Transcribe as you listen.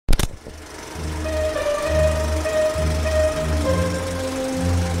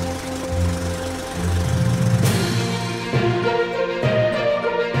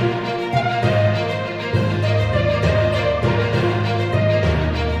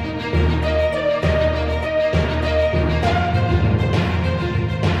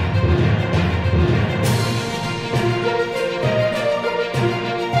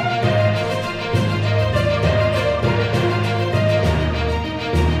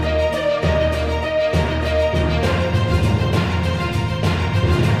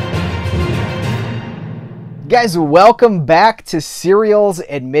Guys, welcome back to Cereals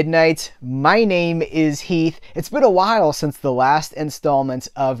at Midnight. My name is Heath. It's been a while since the last installment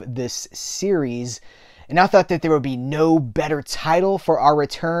of this series, and I thought that there would be no better title for our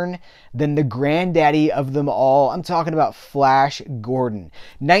return than the granddaddy of them all. I'm talking about Flash Gordon.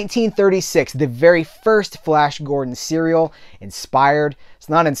 1936, the very first Flash Gordon serial, inspired. It's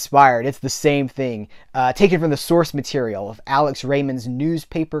not inspired, it's the same thing. Taken from the source material of Alex Raymond's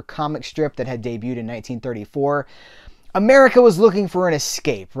newspaper comic strip that had debuted in 1934. America was looking for an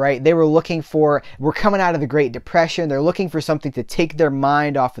escape, right? We're coming out of the Great Depression. They're looking for something to take their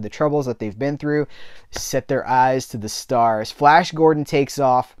mind off of the troubles that they've been through, set their eyes to the stars. Flash Gordon takes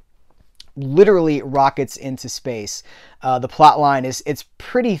off, literally rockets into space. The plot line it's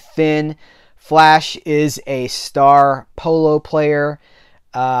pretty thin. Flash is a star polo player,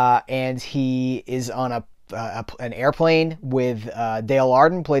 and he is on an airplane with Dale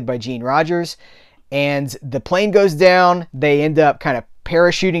Arden, played by Gene Rogers. And the plane goes down. They end up kind of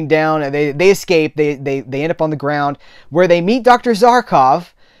parachuting down, and they escape. They end up on the ground where they meet Dr.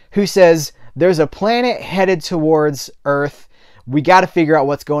 Zarkov, who says, there's a planet headed towards Earth. We got to figure out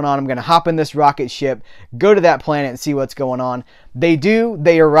what's going on. I'm going to hop in this rocket ship, go to that planet and see what's going on. They do.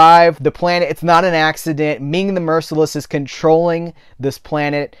 They arrive. The planet, it's not an accident. Ming the Merciless is controlling this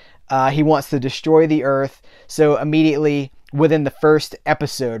planet. He wants to destroy the Earth. So immediately, within the first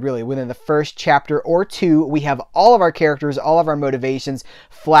episode, really, within the first chapter or two, we have all of our characters, all of our motivations.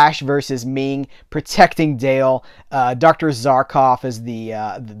 Flash versus Ming, protecting Dale. Dr. Zarkov is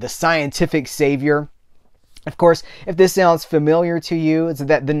the scientific savior. Of course, if this sounds familiar to you, it's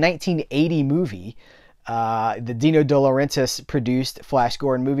that the 1980 movie, the Dino De Laurentiis produced Flash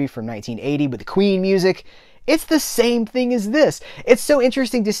Gordon movie from 1980 with the Queen music. It's the same thing as this. It's so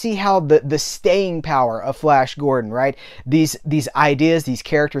interesting to see how the staying power of Flash Gordon, right? These ideas, these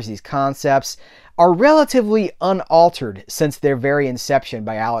characters, these concepts are relatively unaltered since their very inception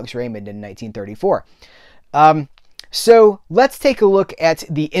by Alex Raymond in 1934. So let's take a look at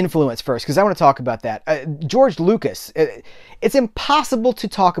the influence first, because I want to talk about that. George Lucas. It's impossible to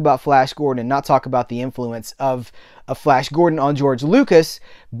talk about Flash Gordon and not talk about the influence of Flash Gordon on George Lucas,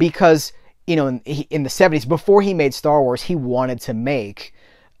 because in the 70s, before he made Star Wars, he wanted to make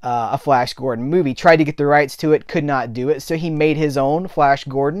a Flash Gordon movie. Tried to get the rights to it, could not do it, so he made his own Flash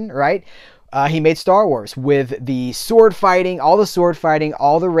Gordon, right? He made Star Wars with the sword fighting, all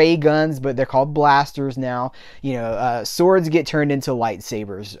the ray guns, but they're called blasters now. Swords get turned into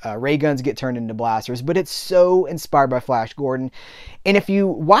lightsabers. Ray guns get turned into blasters, but it's so inspired by Flash Gordon. And if you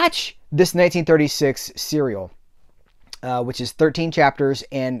watch this 1936 serial, which is 13 chapters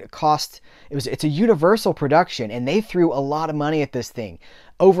and it's a Universal production, and they threw a lot of money at this thing.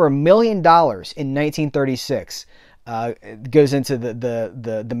 Over $1 million in 1936 goes into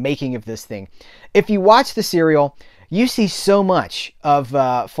the making of this thing. If you watch the serial, you see so much of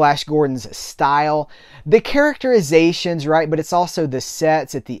Flash Gordon's style, the characterizations, right? But it's also the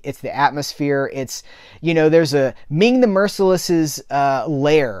sets, it's the atmosphere. It's, there's a Ming the Merciless's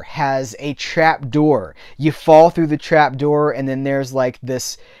lair has a trap door. You fall through the trap door, and then there's like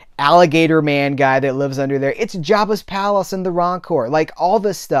this alligator man guy that lives under there. It's Jabba's palace in the Rancor. Like, all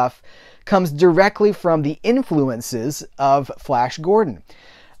this stuff comes directly from the influences of Flash Gordon.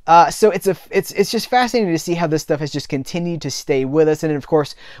 So it's just fascinating to see how this stuff has just continued to stay with us. And of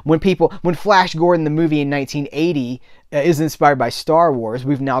course, when Flash Gordon, the movie in 1980, is inspired by Star Wars,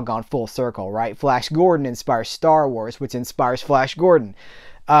 we've now gone full circle, right? Flash Gordon inspires Star Wars, which inspires Flash Gordon.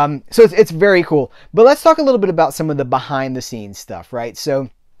 So it's very cool. But let's talk a little bit about some of the behind the scenes stuff, right? So,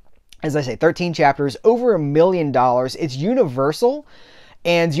 as I say, 13 chapters, over $1 million. It's Universal.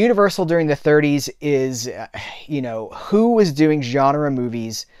 And Universal during the 30s is, who was doing genre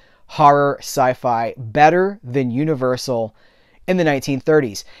movies, horror, sci-fi, better than Universal in the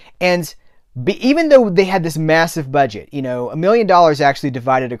 1930s? And even though they had this massive budget, $1 million actually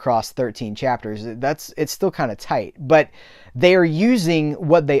divided across 13 chapters, it's still kind of tight. But they are using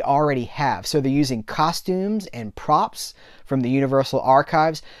what they already have. So they're using costumes and props from the Universal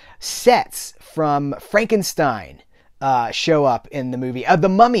archives, sets from Frankenstein, show up in the movie. The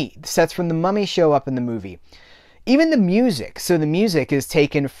Mummy, sets from The Mummy show up in the movie. Even the music. So the music is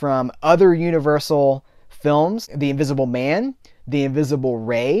taken from other Universal films. The Invisible Man, The Invisible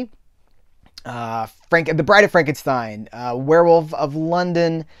Ray, The Bride of Frankenstein, Werewolf of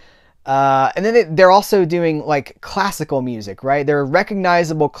London. And then they're also doing like classical music, right? There are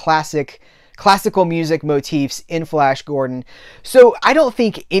recognizable classical music motifs in Flash Gordon. So I don't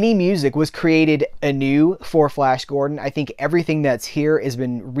think any music was created anew for Flash Gordon. I think everything that's here has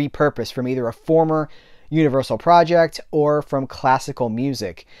been repurposed from either a former Universal project or from classical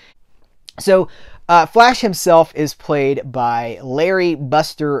music. So Flash himself is played by Larry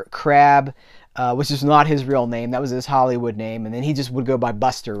Buster Crabbe, which is not his real name. That was his Hollywood name, and then he just would go by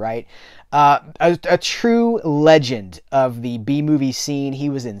Buster, right? A true legend of the B-movie scene. He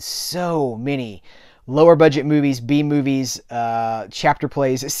was in so many lower budget movies, B movies, chapter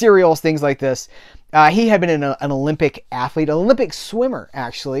plays, serials, things like this. He had been an Olympic athlete, an Olympic swimmer,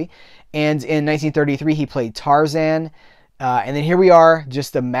 actually. And in 1933, he played Tarzan. And then here we are,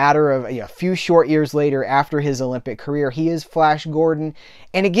 just a matter of a few short years later, after his Olympic career, he is Flash Gordon.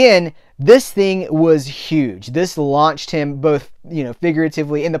 And again, this thing was huge. This launched him both,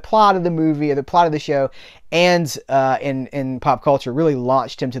 figuratively in the plot of the movie, or the plot of the show, and in pop culture, really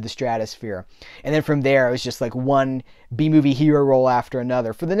launched him to the stratosphere. And then from there, it was just like one B-movie hero role after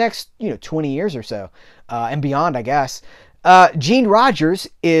another for the next, 20 years or so, and beyond, I guess. Jean Rogers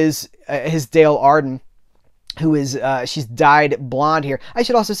is his Dale Arden, who is, she's dyed blonde here. I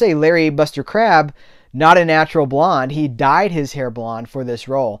should also say Larry Buster Crabbe, not a natural blonde. He dyed his hair blonde for this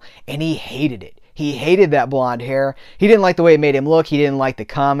role, and he hated it. He hated that blonde hair. He didn't like the way it made him look. He didn't like the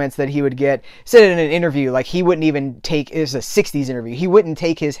comments that he would get. Said in an interview, like he wouldn't even take, it was a 60s interview, he wouldn't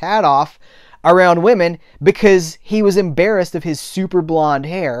take his hat off around women because he was embarrassed of his super blonde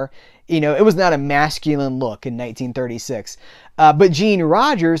hair. It was not a masculine look in 1936. But Jean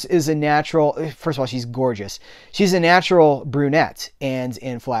Rogers is a natural, first of all, she's gorgeous. She's a natural brunette. And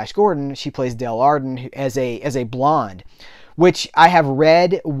in Flash Gordon, she plays Dale Arden as a blonde, which I have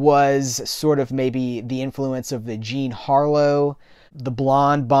read was sort of maybe the influence of the Jean Harlow, the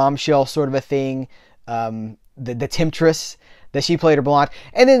blonde bombshell sort of a thing, the temptress, that she played her blonde.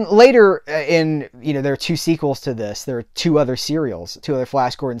 And then later there are two sequels to this. There are two other serials, two other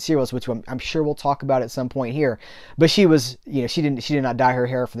Flash Gordon serials, which I'm sure we'll talk about at some point here. But she was, she did not dye her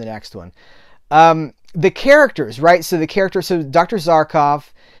hair for the next one. The characters, right? So Dr. Zarkov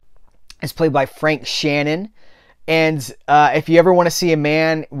is played by Frank Shannon. And if you ever want to see a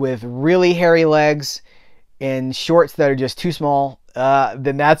man with really hairy legs and shorts that are just too small,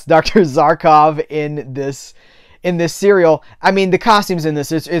 then that's Dr. Zarkov in this serial. I mean, the costumes in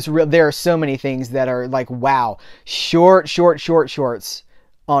this, it's real. There are so many things that are like, wow. Shorts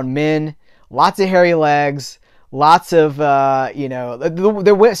on men, lots of hairy legs, lots of,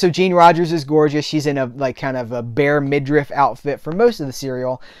 so Jean Rogers is gorgeous. She's in a kind of a bare midriff outfit for most of the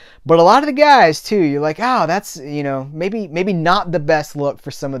serial. But a lot of the guys too, you're like, oh, that's, maybe not the best look for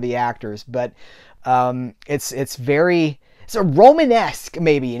some of the actors, but it's a Romanesque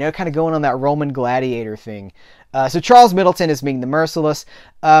maybe, kind of going on that Roman gladiator thing. So Charles Middleton is Ming the Merciless.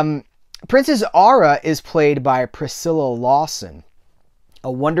 Princess Aura is played by Priscilla Lawson.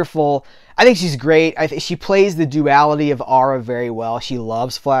 A wonderful, I think she's great. I think she plays the duality of Aura very well. She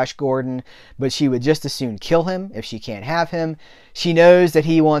loves Flash Gordon, but she would just as soon kill him if she can't have him. She knows that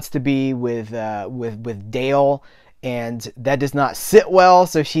he wants to be with Dale, and that does not sit well.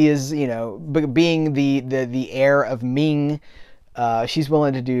 So she is, being the heir of Ming, she's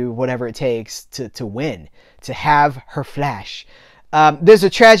willing to do whatever it takes to win, to have her Flash. There's a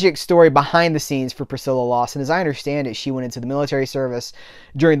tragic story behind the scenes for Priscilla Lawson. As I understand it, she went into the military service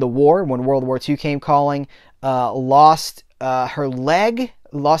during the war when World War II came calling, lost her leg,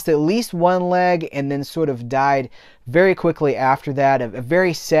 lost at least one leg, and then sort of died very quickly after that. A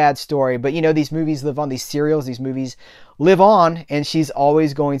very sad story. But these movies live on, these serials, these movies live on, and she's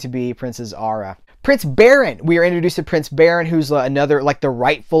always going to be Princess Aura. Prince Baron. We are introduced to Prince Baron, who's another, the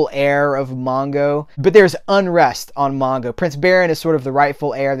rightful heir of Mongo. But there's unrest on Mongo. Prince Baron is sort of the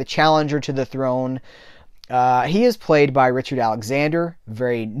rightful heir, the challenger to the throne. He is played by Richard Alexander,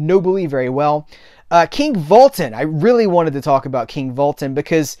 very nobly, very well. King Vultan. I really wanted to talk about King Vultan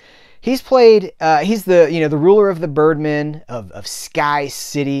because he's played, he's the ruler of the Birdmen of Sky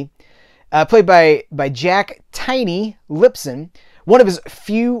City. Played by Jack Tiny Lipson. One of his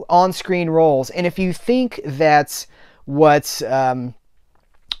few on-screen roles, and if you think that's what the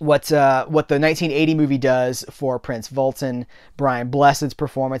 1980 movie does for Prince Vultan, Brian Blessed's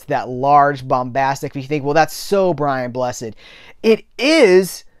performance, that large, bombastic, if you think, well, that's so Brian Blessed, it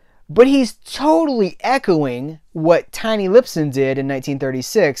is, but he's totally echoing what Tiny Lipson did in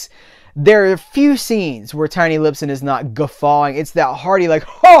 1936. There are a few scenes where Tiny Lipson is not guffawing. It's that hearty, ho,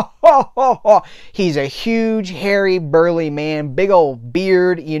 ho, ho, ho. He's a huge, hairy, burly man, big old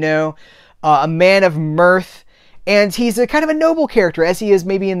beard, a man of mirth. And he's a kind of a noble character, as he is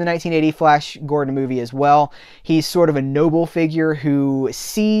maybe in the 1980 Flash Gordon movie as well. He's sort of a noble figure who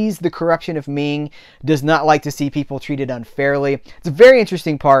sees the corruption of Ming, does not like to see people treated unfairly. It's a very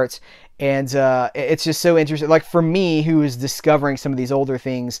interesting part, and it's just so interesting. Like for me, who is discovering some of these older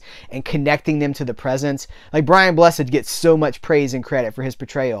things and connecting them to the present, like Brian Blessed gets so much praise and credit for his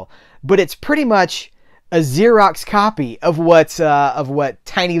portrayal, but it's pretty much a Xerox copy of what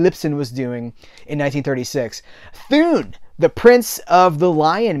Tiny Lipson was doing in 1936. Thune, the Prince of the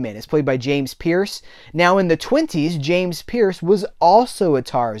Lion Men, is played by James Pierce. Now in the 20s, James Pierce was also a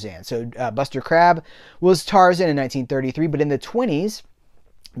Tarzan. So Buster Crabbe was Tarzan in 1933, but in the 20s,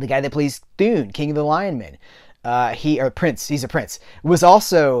 the guy that plays Thune, King of the Lion Men, he's a prince, was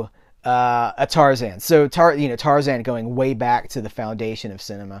also a Tarzan. So Tarzan going way back to the foundation of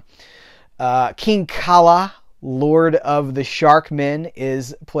cinema. King Kala, Lord of the Sharkmen,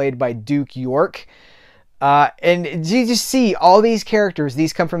 is played by Duke York. And you just see all these characters.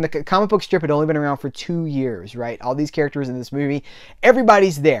 These come from the comic book strip. Had only been around for 2 years, right? All these characters in this movie.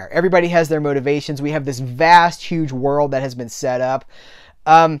 Everybody's there. Everybody has their motivations. We have this vast, huge world that has been set up.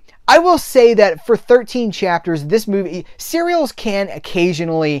 I will say that for 13 chapters, this movie, serials can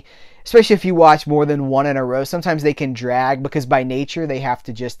occasionally, especially if you watch more than one in a row, sometimes they can drag because by nature they have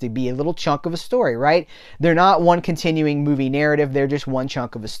to just be a little chunk of a story, right? They're not one continuing movie narrative, they're just one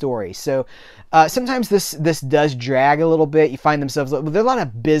chunk of a story. So sometimes this does drag a little bit. You find themselves, there's a lot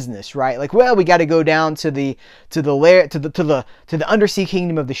of business, right? Like, well, we got to go down to the undersea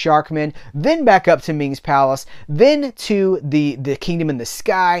kingdom of the Sharkmen, then back up to Ming's palace, then to the kingdom in the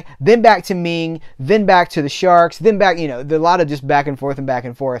sky, then back to Ming, then back to the sharks, then back, there's a lot of just back and forth and back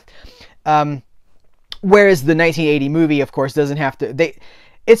and forth. Whereas the 1980 movie, of course, doesn't have to.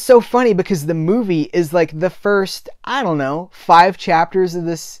 It's so funny because the movie is like the first, 5 chapters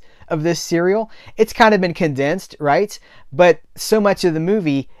of this serial. It's kind of been condensed, right? But so much of the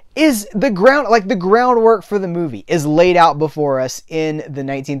movie is the groundwork for the movie is laid out before us in the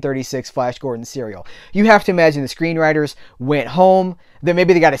 1936 Flash Gordon serial. You have to imagine the screenwriters went home. Then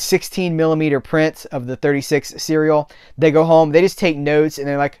maybe they got a 16 millimeter print of the 36 serial. They go home, they just take notes, and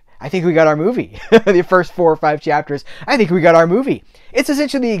they're like, I think we got our movie. The first 4 or 5 chapters, I think we got our movie. It's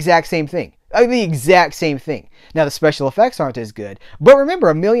essentially the exact same thing. The exact same thing. Now, the special effects aren't as good. But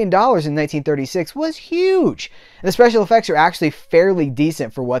remember, $1 million in 1936 was huge. And the special effects are actually fairly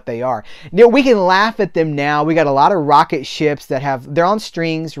decent for what they are. We can laugh at them now. We got a lot of rocket ships that they're on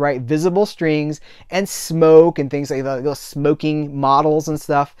strings, right? Visible strings and smoke and things like those smoking models and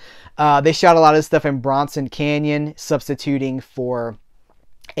stuff. They shot a lot of stuff in Bronson Canyon, substituting for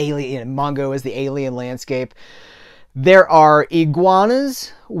Mongo as the alien landscape. There are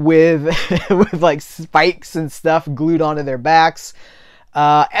iguanas with like spikes and stuff glued onto their backs,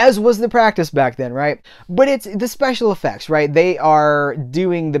 as was the practice back then, right? But it's the special effects, right? They are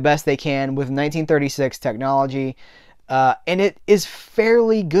doing the best they can with 1936 technology, and it is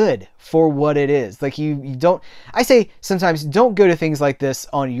fairly good for what it is. Like you don't, I say sometimes don't go to things like this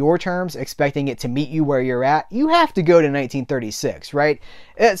on your terms, expecting it to meet you where you're at. You have to go to 1936, right?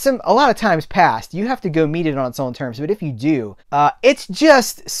 A lot of times past, you have to go meet it on its own terms. But if you do, it's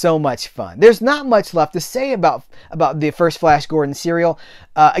just so much fun. There's not much left to say about the first Flash Gordon serial.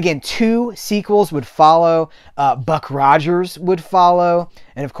 Again, 2 sequels would follow. Buck Rogers would follow.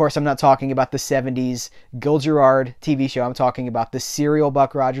 And of course, I'm not talking about the 70s Gil Gerard TV show. I'm talking about the serial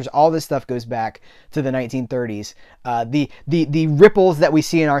Buck Rogers. All this stuff goes back to the 1930s. The ripples that we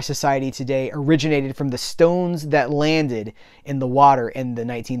see in our society today originated from the stones that landed in the water in the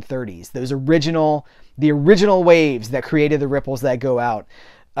 1930s. The original waves that created the ripples that go out.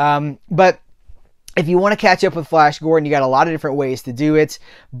 But if you want to catch up with Flash Gordon, you got a lot of different ways to do it.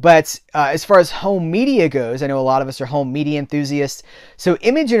 But as far as home media goes, I know a lot of us are home media enthusiasts. So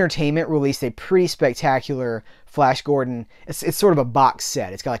Image Entertainment released a pretty spectacular Flash Gordon. It's sort of a box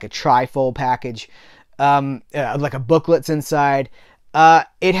set. It's got like a trifold package, like a booklet's inside.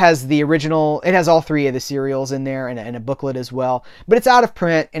 It has the original, it has all 3 of the serials in there and a booklet as well. But it's out of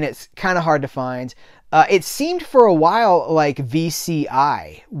print and it's kind of hard to find. It seemed for a while like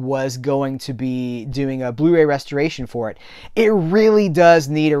VCI was going to be doing a Blu-ray restoration for it. It really does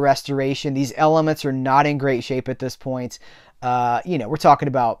need a restoration. These elements are not in great shape at this point. We're talking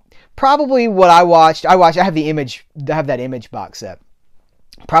about probably what I watched. I have that Image box set.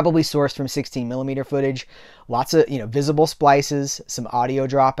 Probably sourced from 16 millimeter footage. Lots of, visible splices, some audio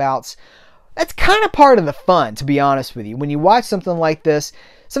dropouts. That's kind of part of the fun, to be honest with you. When you watch something like this,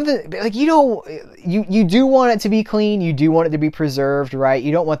 something like you do want it to be clean, you do want it to be preserved, right?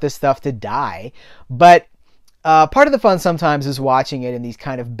 You don't want this stuff to die. But Part of the fun sometimes is watching it in these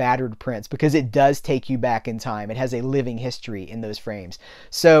kind of battered prints because it does take you back in time. It has a living history in those frames.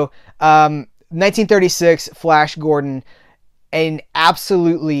 So 1936, Flash Gordon, an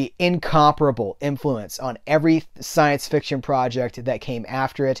absolutely incomparable influence on every science fiction project that came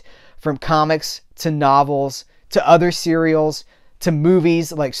after it, from comics to novels to other serials to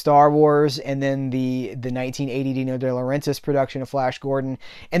movies like Star Wars, and then the 1980 Dino De Laurentiis production of Flash Gordon,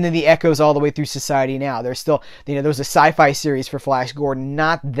 and then the echoes all the way through society now. There's still, there was a sci-fi series for Flash Gordon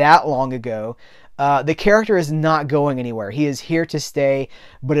not that long ago. The character is not going anywhere. He is here to stay,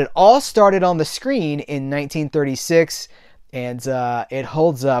 but it all started on the screen in 1936, and it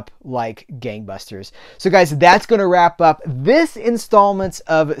holds up like gangbusters. So guys, that's going to wrap up this installment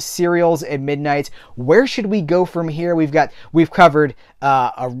of Serials at Midnight. Where should we go from here? We've covered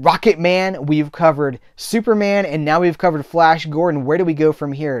a Rocket Man, we've covered Superman, and now we've covered Flash Gordon. Where do we go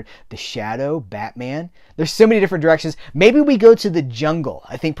from here? The Shadow, Batman? There's so many different directions. Maybe we go to the jungle.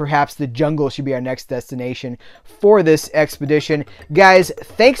 I think perhaps the jungle should be our next destination for this expedition. Guys,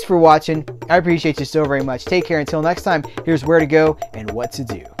 thanks for watching. I appreciate you so very much. Take care. Until next time, here's where to go and what to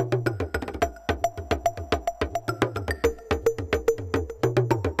do.